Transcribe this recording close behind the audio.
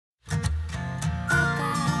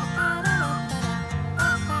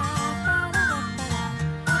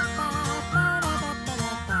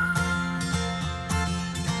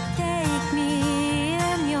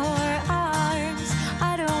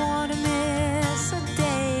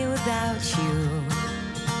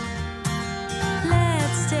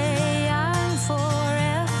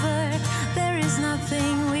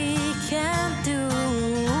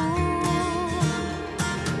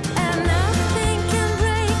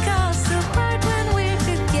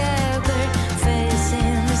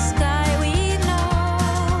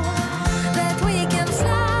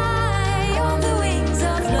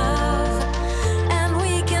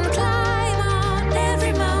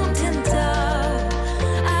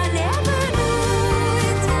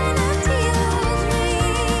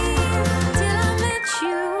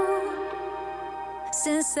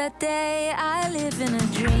that day, I live in a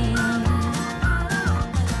dream.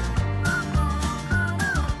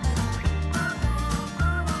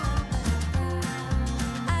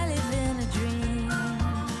 I live in a dream.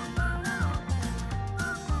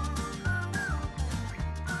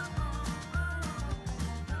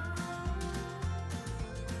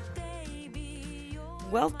 Baby,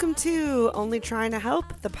 Welcome to Only Trying to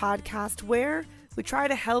Help, the podcast where we try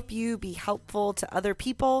to help you be helpful to other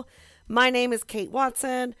people. My name is Kate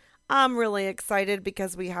Watson. I'm really excited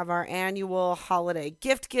because we have our annual holiday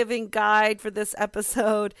gift giving guide for this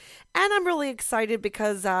episode, and I'm really excited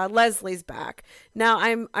because Leslie's back. Now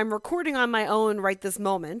I'm recording on my own right this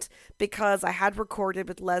moment because I had recorded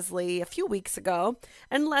with Leslie a few weeks ago,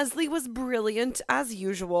 and Leslie was brilliant as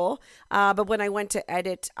usual. But when I went to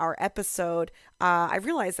edit our episode, I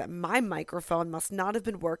realized that my microphone must not have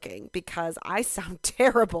been working because I sound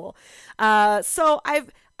terrible. So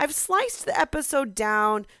I've sliced the episode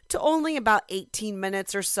down to only about 18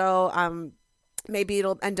 minutes or so. Maybe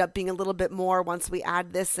it'll end up being a little bit more once we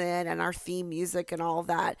add this in and our theme music and all of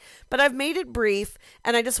that. But I've made it brief,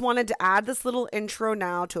 and I just wanted to add this little intro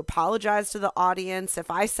now to apologize to the audience if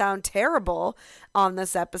I sound terrible on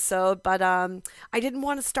this episode. But I didn't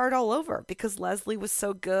want to start all over because Leslie was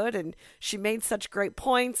so good and she made such great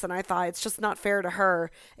points, and I thought it's just not fair to her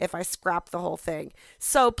if I scrap the whole thing.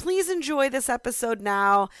 So please enjoy this episode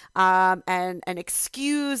now, and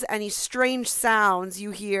excuse any strange sounds you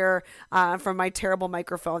hear from my terrible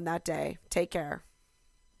microphone that day. Take care.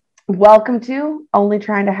 Welcome to Only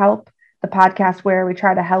Trying to Help, the podcast where we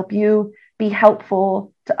try to help you be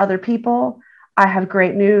helpful to other people. I have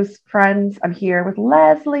great news, friends. I'm here with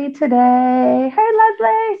Leslie today. Hey,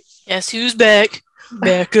 Leslie. Guess who's back?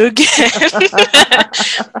 Back again.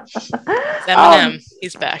 Eminem.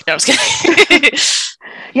 He's back. No, I was kidding.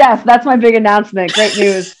 Yes, that's my big announcement. Great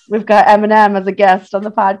news. We've got Eminem as a guest on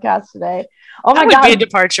the podcast today. Oh my God. That would be a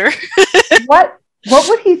departure. What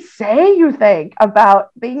would he say, you think, about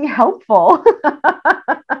being helpful? Boy,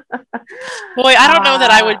 I don't know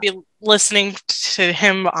that I would be listening to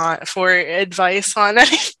him for advice on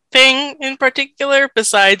anything in particular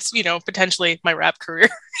besides, potentially my rap career.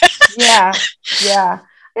 Yeah.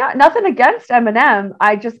 Nothing against Eminem.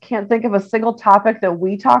 I just can't think of a single topic that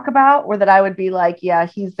we talk about or that I would be like, yeah,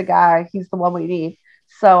 he's the guy. He's the one we need.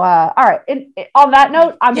 So, all right. On that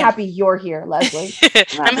note, I'm happy you're here, Leslie.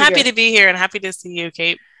 I'm happy to be here and happy to see you,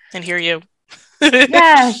 Kate, and hear you.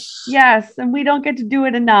 Yes. And we don't get to do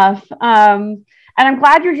it enough. And I'm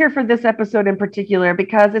glad you're here for this episode in particular,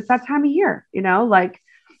 because it's that time of year, like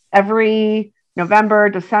every November,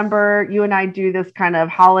 December, you and I do this kind of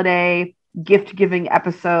holiday gift giving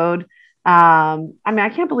episode. I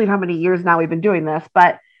can't believe how many years now we've been doing this,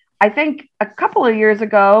 but I think a couple of years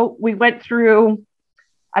ago, we went through,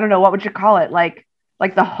 I don't know, what would you call it? Like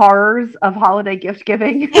the horrors of holiday gift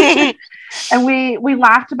giving. And we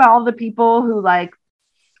laughed about all the people who like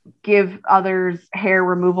give others hair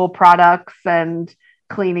removal products and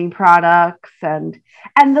cleaning products and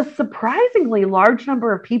the surprisingly large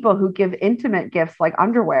number of people who give intimate gifts like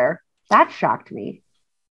underwear. That shocked me.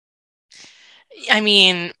 I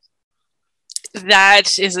mean,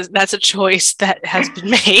 that's a choice that has been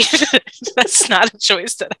made. That's not a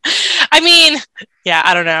choice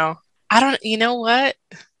I don't know. You know what?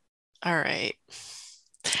 All right.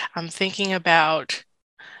 I'm thinking about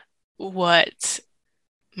what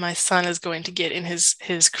my son is going to get in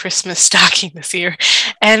his Christmas stocking this year.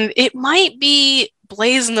 And it might be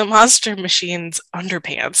Blaze and the Monster Machine's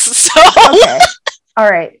underpants. So okay. All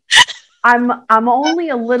right. I'm only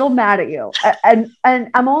a little mad at you. And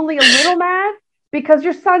I'm only a little mad because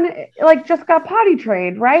your son like just got potty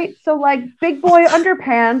trained, right? So like big boy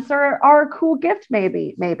underpants are a cool gift,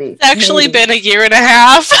 maybe. It's actually been a year and a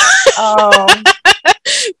half. Oh.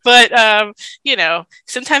 But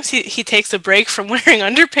sometimes he takes a break from wearing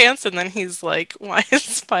underpants and then he's like, why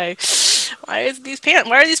are these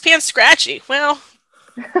pants scratchy? Well,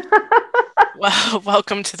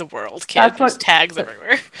 welcome to the world, kid. There's tags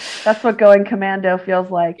everywhere. That's what going commando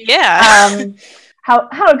feels like. Yeah.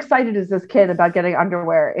 How excited is this kid about getting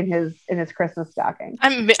underwear in his Christmas stocking?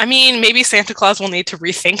 I mean, maybe Santa Claus will need to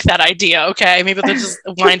rethink that idea. Okay, maybe they'll just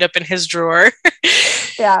wind up in his drawer.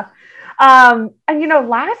 Yeah. And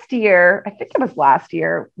last year, I think it was last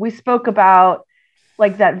year, we spoke about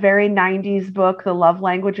like that very 90s book, The Love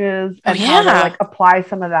Languages, and how to like apply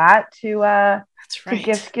some of that to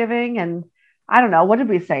gift giving. And I don't know, what did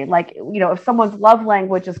we say? Like, if someone's love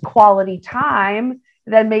language is quality time,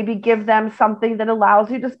 then maybe give them something that allows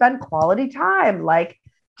you to spend quality time, like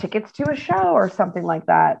tickets to a show or something like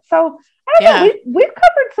that. So I don't know, we've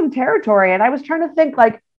covered some territory, and I was trying to think,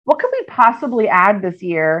 like, what can we possibly add this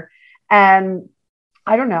year? And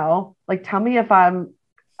I don't know, like tell me if I'm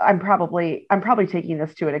probably taking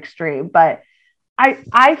this to an extreme, but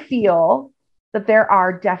I feel that there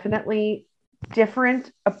are definitely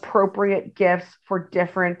different appropriate gifts for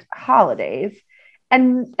different holidays.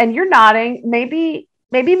 And you're nodding. Maybe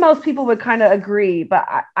most people would kind of agree, but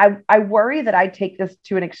I worry that I take this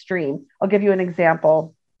to an extreme. I'll give you an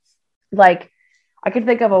example. Like I could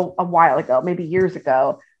think of a while ago, maybe years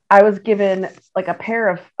ago, I was given like a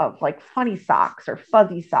pair of like funny socks or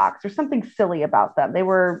fuzzy socks or something silly about them. They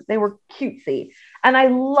were cutesy and I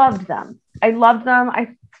loved them. I loved them.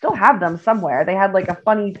 I still have them somewhere. They had like a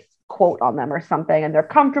funny quote on them or something and they're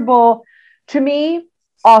comfortable. To me,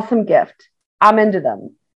 awesome gift. I'm into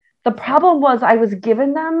them. The problem was I was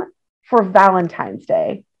given them for Valentine's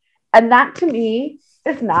Day. And that to me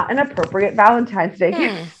is not an appropriate Valentine's Day Hmm.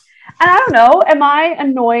 gift. And I don't know, am I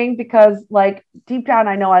annoying because like deep down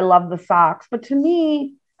I know I love the socks, but to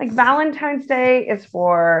me, like Valentine's Day is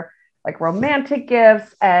for like romantic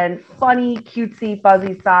gifts and funny, cutesy,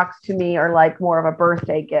 fuzzy socks to me are like more of a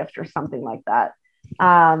birthday gift or something like that.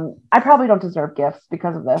 I probably don't deserve gifts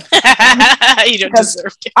because of this. You don't Because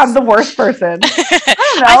deserve I'm gifts. the worst person. I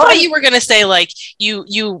don't I know. thought you were gonna say like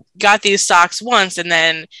you got these socks once and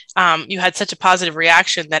then you had such a positive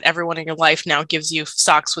reaction that everyone in your life now gives you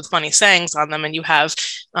socks with funny sayings on them and you have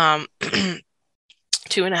um,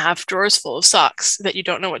 2.5 drawers full of socks that you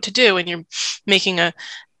don't know what to do and you're making a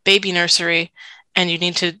baby nursery and you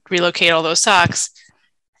need to relocate all those socks.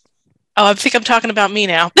 Oh, I think I'm talking about me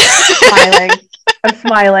now. Smiling. I'm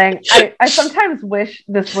smiling. I sometimes wish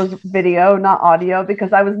this was video, not audio,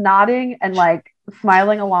 because I was nodding and like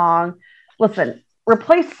smiling along. Listen,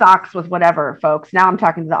 replace socks with whatever, folks. Now I'm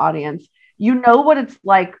talking to the audience. You know what it's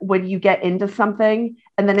like when you get into something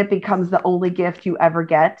and then it becomes the only gift you ever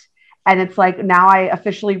get. And it's like now I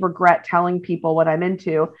officially regret telling people what I'm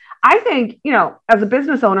into. I think, as a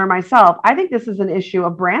business owner myself, I think this is an issue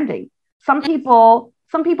of branding. Some people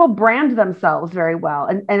brand themselves very well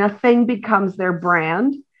and a thing becomes their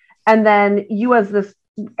brand. And then you as this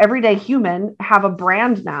everyday human have a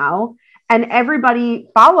brand now and everybody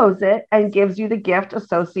follows it and gives you the gift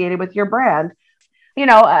associated with your brand. You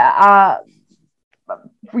know,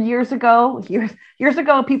 years ago,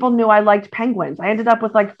 people knew I liked penguins. I ended up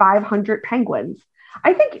with like 500 penguins.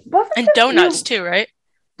 I think wasn't And this donuts you too, right?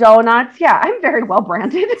 donuts? Yeah, I'm very well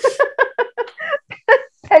branded.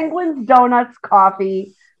 Penguins, donuts,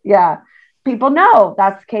 coffee. Yeah, people know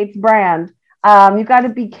that's Kate's brand. You got to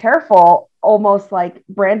be careful, almost like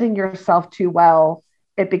branding yourself too well,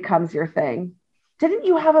 it becomes your thing. Didn't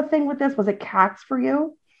you have a thing with this? Was it cats for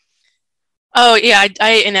you? Oh yeah,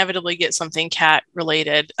 I inevitably get something cat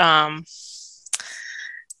related.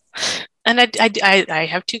 And I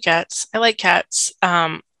have two cats. I like cats.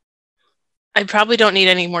 I probably don't need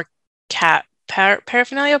any more cat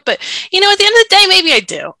paraphernalia, but at the end of the day, maybe I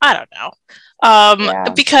do. I don't know. Yeah.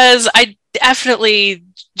 Because I definitely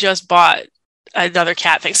just bought another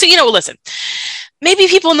cat thing. So listen, maybe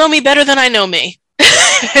people know me better than I know me.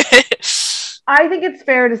 I think it's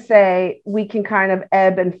fair to say we can kind of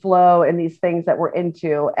ebb and flow in these things that we're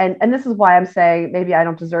into. And this is why I'm saying maybe I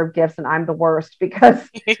don't deserve gifts and I'm the worst because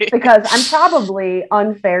I'm probably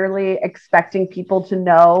unfairly expecting people to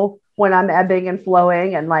know when I'm ebbing and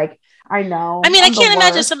flowing and like I I know mean, I I'm the can't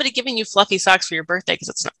imagine worst. somebody giving you fluffy socks for your birthday because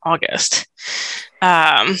it's in August.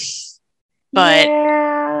 Um, but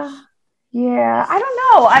Yeah. Yeah. I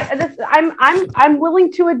don't know. I'm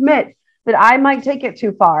willing to admit that I might take it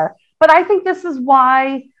too far. But I think this is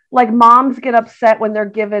why like moms get upset when they're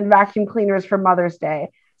given vacuum cleaners for Mother's Day.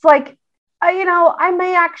 It's like I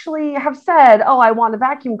may actually have said, "Oh, I want a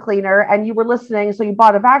vacuum cleaner," and you were listening, so you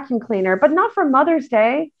bought a vacuum cleaner, but not for Mother's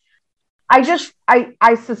Day.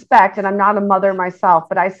 I suspect, and I'm not a mother myself,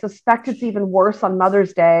 but I suspect it's even worse on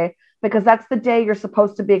Mother's Day because that's the day you're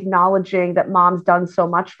supposed to be acknowledging that mom's done so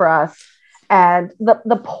much for us. And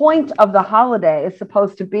the point of the holiday is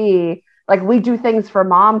supposed to be like we do things for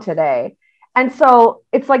mom today. And so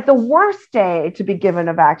it's like the worst day to be given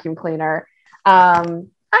a vacuum cleaner.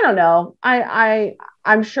 I don't know.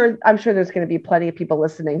 I'm sure there's going to be plenty of people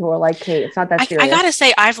listening who are like, Kate, it's not that I serious. gotta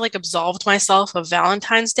say, I've like absolved myself of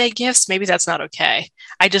Valentine's Day gifts. Maybe that's not okay.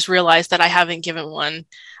 I just realized that I haven't given one.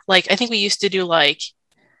 Like, I think we used to do like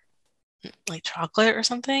chocolate or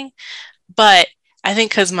something, but I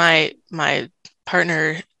think because my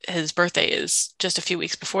partner, his birthday is just a few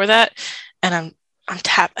weeks before that, and I'm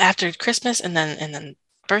tapped after Christmas and then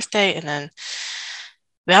birthday and then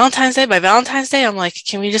Valentine's Day. By Valentine's Day, I'm like,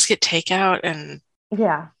 can we just get takeout and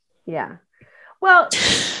Yeah. Yeah. Well,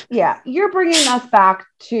 yeah, you're bringing us back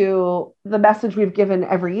to the message we've given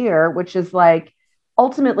every year, which is like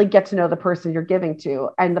ultimately get to know the person you're giving to,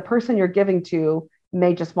 and the person you're giving to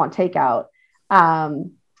may just want takeout.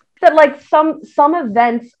 Um, that like some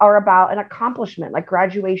events are about an accomplishment, like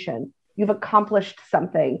graduation. You've accomplished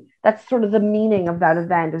something. That's sort of the meaning of that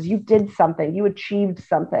event is you did something, you achieved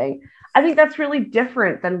something. I think that's really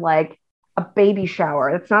different than like a baby shower.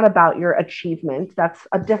 It's not about your achievement. That's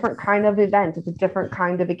a different kind of event. It's a different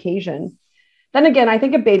kind of occasion. Then again, I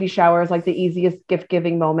think a baby shower is like the easiest gift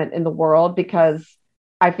giving moment in the world because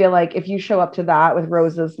I feel like if you show up to that with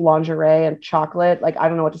roses, lingerie, and chocolate, like I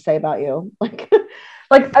don't know what to say about you. Like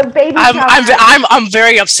a baby shower. I'm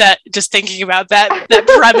very upset just thinking about that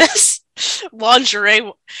premise.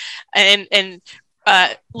 Lingerie and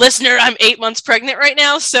listener, I'm 8 months pregnant right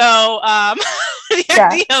now, so the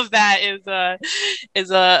idea of that is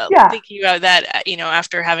thinking about that,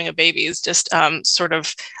 after having a baby is just sort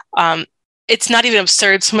of it's not even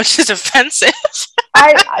absurd so much as offensive.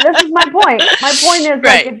 This is my point. My point is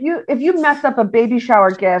right. Like if you mess up a baby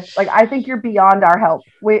shower gift, like I think you're beyond our help.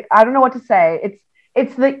 I don't know what to say.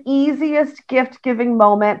 It's the easiest gift giving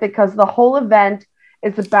moment because the whole event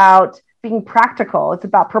is about being practical. It's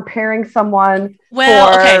about preparing someone.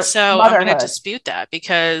 Well, for okay, so motherhood. I'm going to dispute that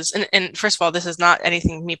because, and first of all, this is not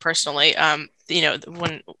anything me personally.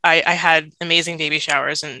 When I had amazing baby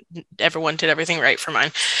showers and everyone did everything right for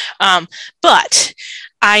mine. But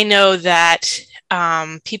I know that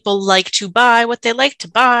people like to buy what they like to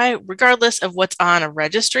buy, regardless of what's on a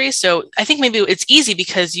registry. So I think maybe it's easy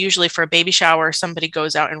because usually for a baby shower, somebody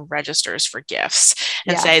goes out and registers for gifts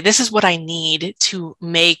and say, this is what I need to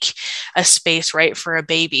make a space right for a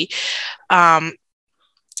baby.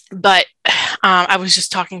 But I was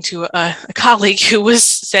just talking to a colleague who was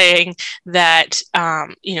saying that,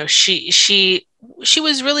 she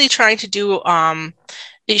was really trying to do,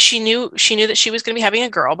 she knew that she was going to be having a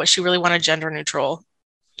girl, but she really wanted gender neutral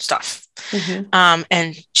stuff. Mm-hmm.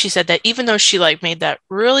 And she said that even though she like made that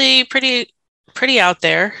really pretty out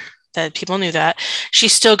there, that people knew that, she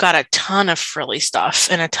still got a ton of frilly stuff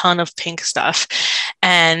and a ton of pink stuff.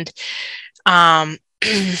 And, and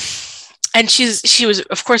she was,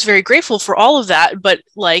 of course, very grateful for all of that. But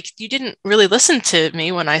like, you didn't really listen to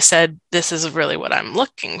me when I said, this is really what I'm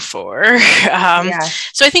looking for.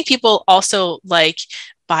 So I think people also like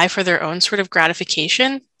buy for their own sort of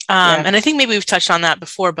gratification. And I think maybe we've touched on that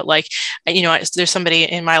before, but like, there's somebody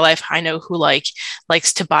in my life I know who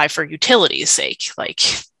likes to buy for utility's sake. Like,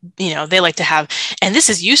 they like to have, and this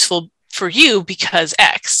is useful for you because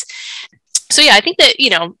X. So yeah, I think that,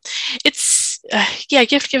 it's,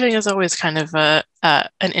 gift giving is always kind of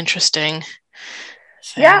an interesting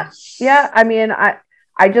thing. Yeah. I mean, I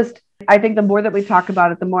think the more that we talk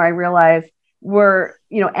about it, the more I realize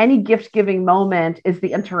any gift giving moment is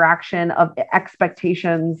the interaction of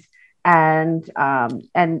expectations and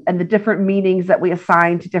the different meanings that we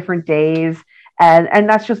assign to different days. And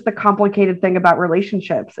that's just the complicated thing about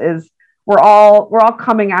relationships is we're all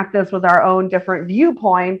coming at this with our own different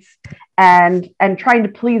viewpoints and trying to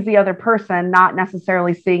please the other person, not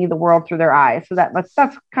necessarily seeing the world through their eyes. So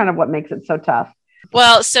that's kind of what makes it so tough.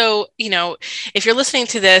 Well, so, if you're listening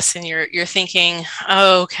to this and you're thinking,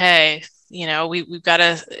 oh, okay, we've got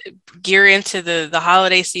to gear into the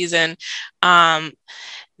holiday season, then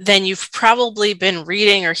you've probably been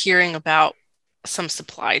reading or hearing about some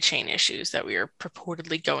supply chain issues that we are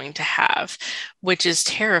purportedly going to have, which is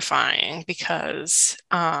terrifying because,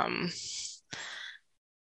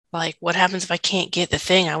 like, what happens if I can't get the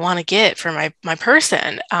thing I want to get for my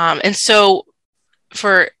person? And so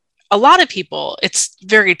for a lot of people, it's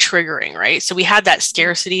very triggering, right? So we had that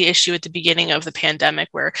scarcity issue at the beginning of the pandemic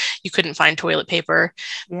where you couldn't find toilet paper.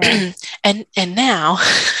 Yeah. and now,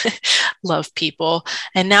 love people.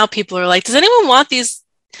 And now people are like, does anyone want these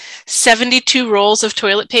 72 rolls of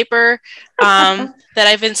toilet paper that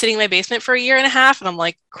I've been sitting in my basement for a year and a half? And I'm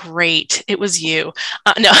like, great, it was you.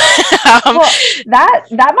 No. Well, that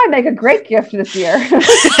might make a great gift this year.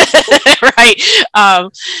 Right.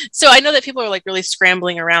 So I know that people are like really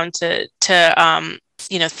scrambling around to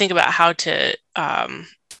think about how to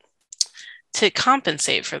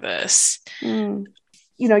compensate for this.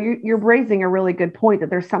 You're raising a really good point that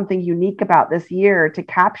there's something unique about this year to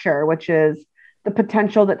capture, which is the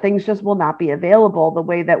potential that things just will not be available the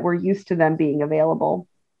way that we're used to them being available.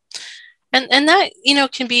 And that,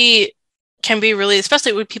 can be really,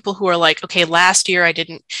 especially with people who are like, okay, last year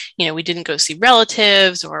we didn't go see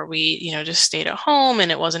relatives, or we, just stayed at home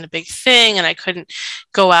and it wasn't a big thing. And I couldn't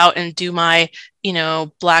go out and do my,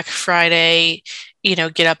 Black Friday,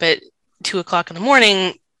 get up at 2:00 in the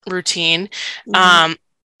morning routine. Mm-hmm.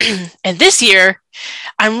 And this year,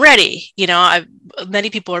 I'm ready. Many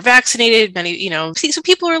people are vaccinated. So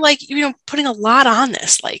people are like, putting a lot on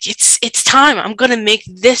this. Like, it's time. I'm going to make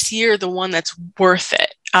this year the one that's worth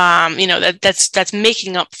it. That's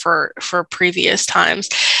making up for previous times.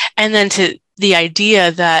 And then to the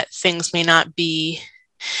idea that things may not be,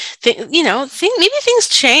 maybe things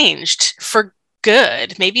changed for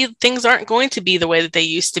good. Maybe things aren't going to be the way that they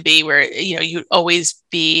used to be, where you'd always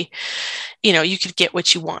be, you could get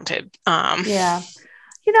what you wanted. Yeah.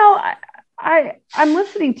 I'm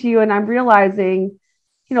listening to you and I'm realizing,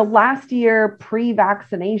 last year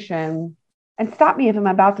pre-vaccination, and stop me if I'm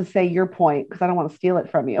about to say your point because I don't want to steal it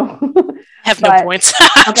from you. Have no points.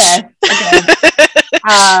 Okay.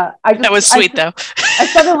 That was sweet though. I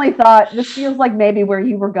suddenly thought this feels like maybe where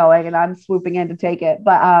you were going and I'm swooping in to take it.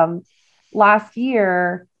 But last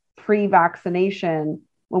year pre-vaccination,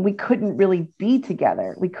 when we couldn't really be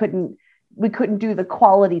together, we couldn't do the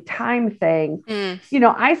quality time thing.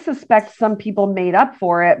 I suspect some people made up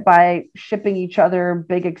for it by shipping each other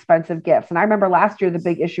big expensive gifts. And I remember last year the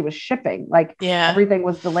big issue was shipping. Everything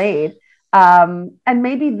was delayed. And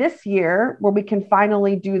maybe this year where we can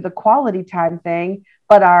finally do the quality time thing,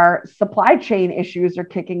 but our supply chain issues are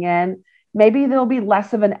kicking in, maybe there'll be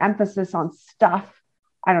less of an emphasis on stuff.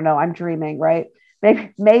 I don't know, I'm dreaming, right?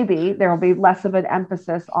 Maybe there will be less of an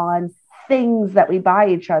emphasis on things that we buy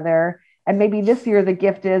each other. And maybe this year the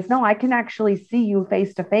gift is, no, I can actually see you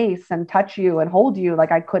face to face and touch you and hold you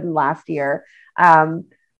like I couldn't last year.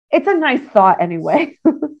 It's a nice thought anyway.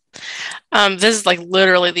 This is like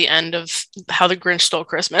literally the end of How the Grinch Stole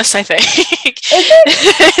Christmas, I think.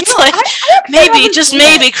 It's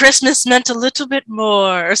maybe Christmas meant a little bit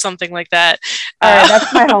more or something like that. All right,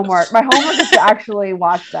 that's my homework. My homework is to actually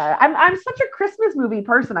watch that. I'm such a Christmas movie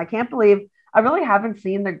person. I can't believe I really haven't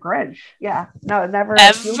seen The Grinch. Yeah, no, never.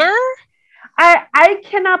 Ever? I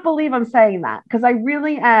cannot believe I'm saying that because I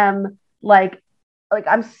really am like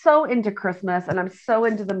I'm so into Christmas and I'm so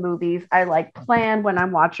into the movies. I plan when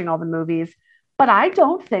I'm watching all the movies, but I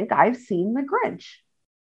don't think I've seen The Grinch.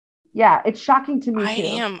 Yeah, it's shocking to me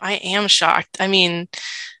too. I am shocked. I mean,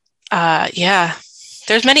 yeah,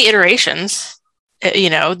 there's many iterations.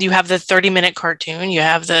 You have the 30-minute cartoon, you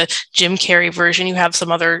have the Jim Carrey version, you have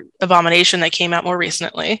some other abomination that came out more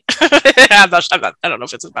recently. I don't know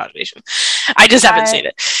if it's an abomination. I just haven't seen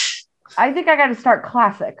it. I think I got to start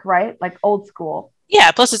classic, right? Like old school.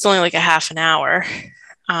 Yeah. Plus, it's only like a half an hour.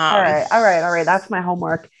 All right. That's my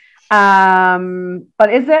homework.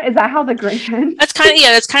 But is that how the Grinch ends? That's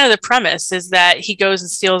kind of the premise, is that he goes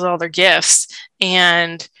and steals all their gifts,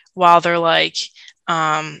 and while they're like,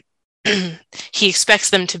 he expects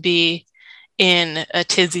them to be in a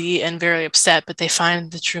tizzy and very upset, but they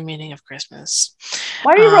find the true meaning of Christmas.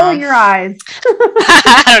 Why are you rolling your eyes?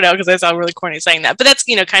 I don't know, because I sound really corny saying that, but that's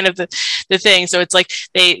kind of the thing. So it's like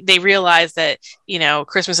they realize that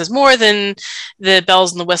Christmas is more than the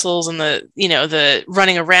bells and the whistles and the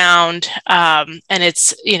running around, and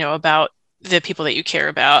it's about the people that you care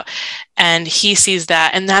about. And he sees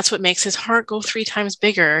that, and that's what makes his heart go 3 times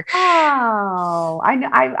bigger. Oh,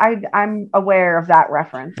 I'm aware of that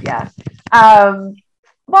reference. Yes.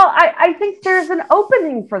 Well, I think there's an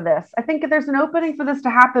opening for this. I think there's an opening for this to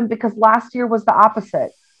happen because last year was the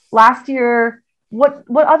opposite. Last year, what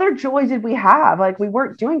other joy did we have? Like, we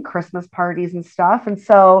weren't doing Christmas parties and stuff. And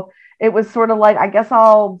so it was sort of like, I guess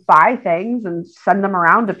I'll buy things and send them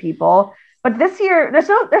around to people. But this year, there's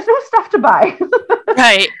no stuff to buy.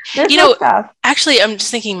 Right. There's no stuff. Actually, I'm just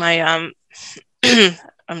thinking I'm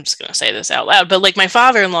just going to say this out loud, but like my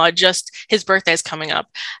father-in-law, his birthday is coming up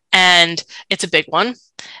and it's a big one.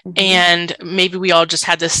 Mm-hmm. And maybe we all just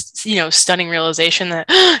had this, stunning realization that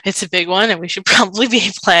it's a big one and we should probably be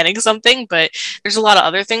planning something, but there's a lot of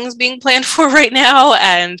other things being planned for right now.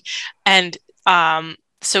 And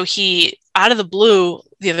so he, out of the blue,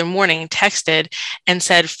 the other morning texted and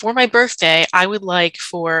said, for my birthday, I would like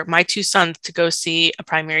for my 2 sons to go see a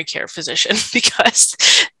primary care physician because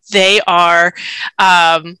they are,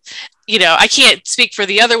 I can't speak for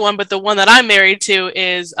the other one, but the one that I'm married to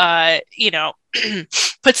is,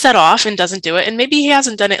 puts that off and doesn't do it. And maybe he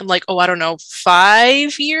hasn't done it in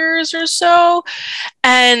 5 years or so.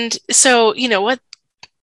 And so, what?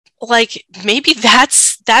 Like, maybe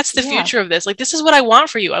that's the future of this. Like, this is what I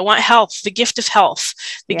want for you. I want health, the gift of health,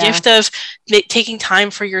 the gift of taking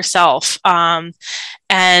time for yourself, and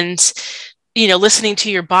listening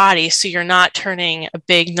to your body, so you're not turning a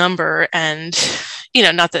big number. And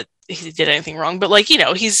not that he did anything wrong, but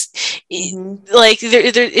he's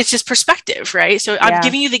it's just perspective, right? So I'm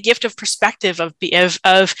giving you the gift of perspective of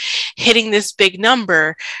hitting this big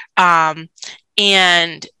number, and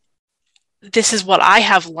this is what I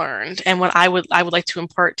have learned and what I would like to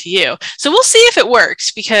impart to you. So we'll see if it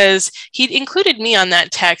works, because he included me on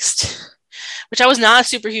that text, which I was not a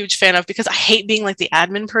super huge fan of, because I hate being like the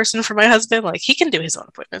admin person for my husband. Like, he can do his own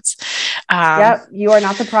appointments. Yep, you are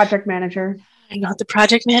not the project manager. I'm not the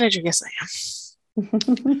project manager. Yes, I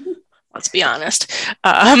am. Let's be honest.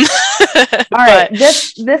 All right.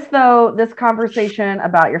 This conversation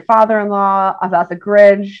about your father-in-law, about the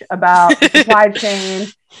Grinch, about the supply chain,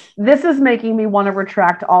 this is making me want to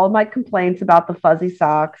retract all of my complaints about the fuzzy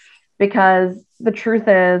socks, because the truth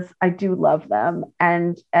is I do love them,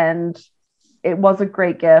 and it was a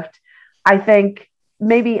great gift. I think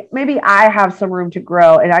maybe I have some room to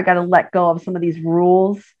grow, and I got to let go of some of these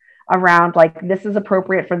rules around, like, this is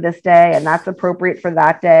appropriate for this day and that's appropriate for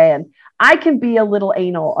that day. And I can be a little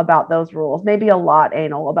anal about those rules, maybe a lot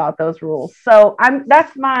anal about those rules. So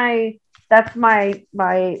that's my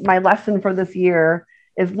lesson for this year,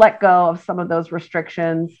 is let go of some of those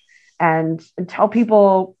restrictions and tell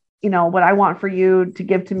people, what I want for you to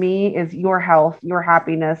give to me is your health, your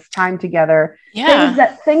happiness, time together.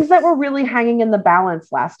 Yeah. Things that were really hanging in the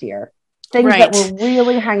balance last year. Things that were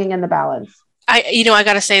really hanging in the balance. I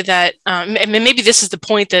got to say that maybe this is the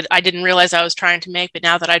point that I didn't realize I was trying to make, but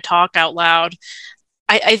now that I talk out loud,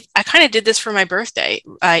 I kind of did this for my birthday.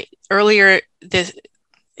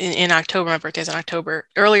 In October, my birthday's in October.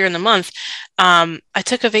 Earlier in the month, I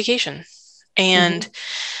took a vacation, and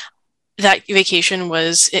that vacation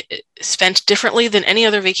was spent differently than any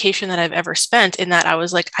other vacation that I've ever spent, in that I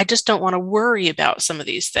was like, I just don't want to worry about some of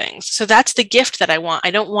these things. So that's the gift that I want.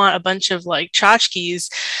 I don't want a bunch of like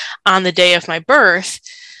tchotchkes on the day of my birth.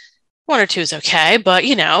 1 or 2 is okay, but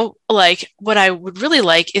like, what I would really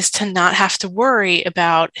like is to not have to worry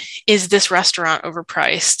about, is this restaurant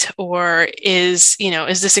overpriced, or is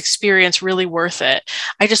this experience really worth it?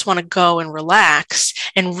 I just want to go and relax,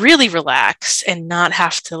 and really relax, and not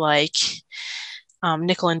have to like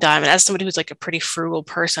nickel and dime. And as somebody who's like a pretty frugal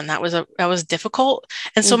person, that was difficult.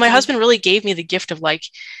 And so my husband really gave me the gift of like,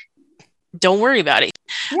 don't worry about it.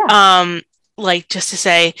 Yeah. Like, just to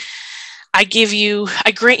say, I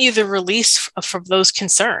grant you the release from those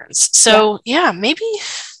concerns. So maybe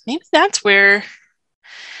that's where,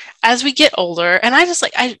 as we get older, and I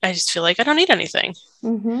just feel like I don't need anything.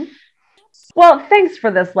 Mm-hmm. Well, thanks for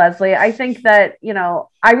this, Leslie. I think that,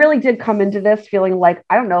 I really did come into this feeling like,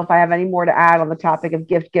 I don't know if I have any more to add on the topic of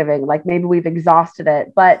gift giving, like maybe we've exhausted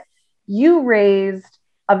it, but you raised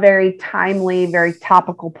a very timely, very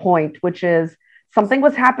topical point, which is, something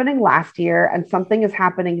was happening last year and something is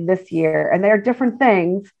happening this year, and they're different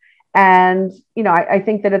things. And, I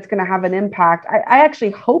think that it's going to have an impact. I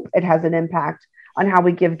actually hope it has an impact on how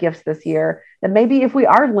we give gifts this year, that maybe if we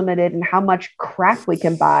are limited in how much crap we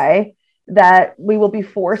can buy, that we will be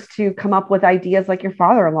forced to come up with ideas like your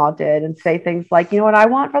father-in-law did, and say things like, what I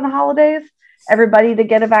want for the holidays? Everybody to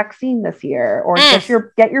get a vaccine this year, or get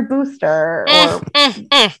your booster, or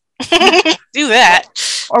do that.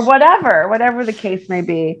 Or whatever the case may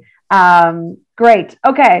be. Great.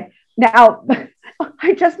 Okay. Now,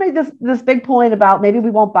 I just made this big point about maybe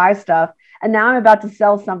we won't buy stuff, and now I'm about to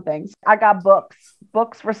sell something. I got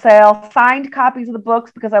books for sale, signed copies of the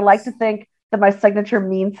books, because I like to think that my signature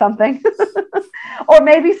means something. Or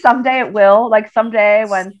maybe someday it will. Like, someday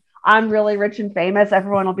when I'm really rich and famous,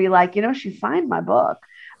 everyone will be like, she signed my book.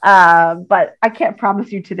 But I can't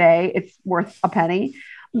promise you today it's worth a penny.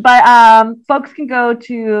 But folks can go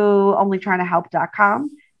to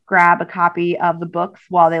onlytryingtohelp.com, grab a copy of the books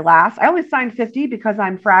while they last. I only signed 50 because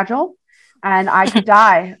I'm fragile, and I could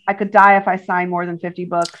die. I could die if I sign more than 50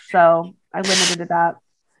 books. So I limited to that.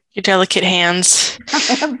 Your delicate hands.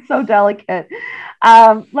 I'm so delicate.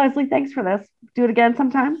 Leslie, thanks for this. Do it again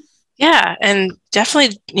sometime. Yeah, and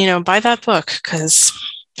definitely, buy that book, because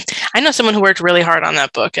I know someone who worked really hard on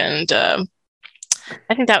that book, and I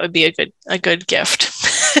think that would be a good gift.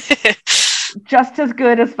 Just as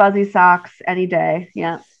good as fuzzy socks any day.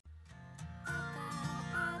 Yeah.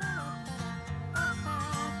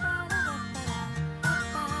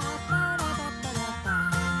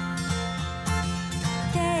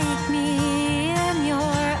 Take me in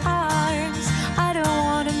your arms. I don't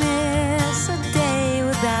want to miss a day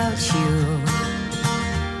without you.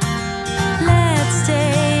 Let's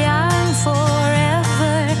stay young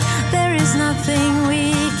forever. There is nothing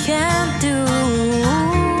we can't do.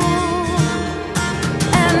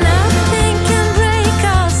 And nothing can break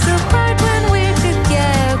our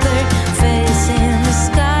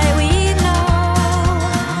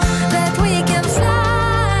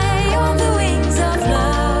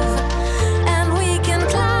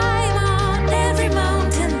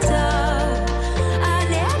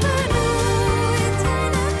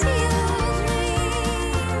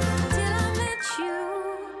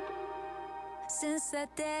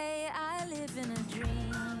that day I live in a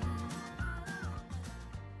dream.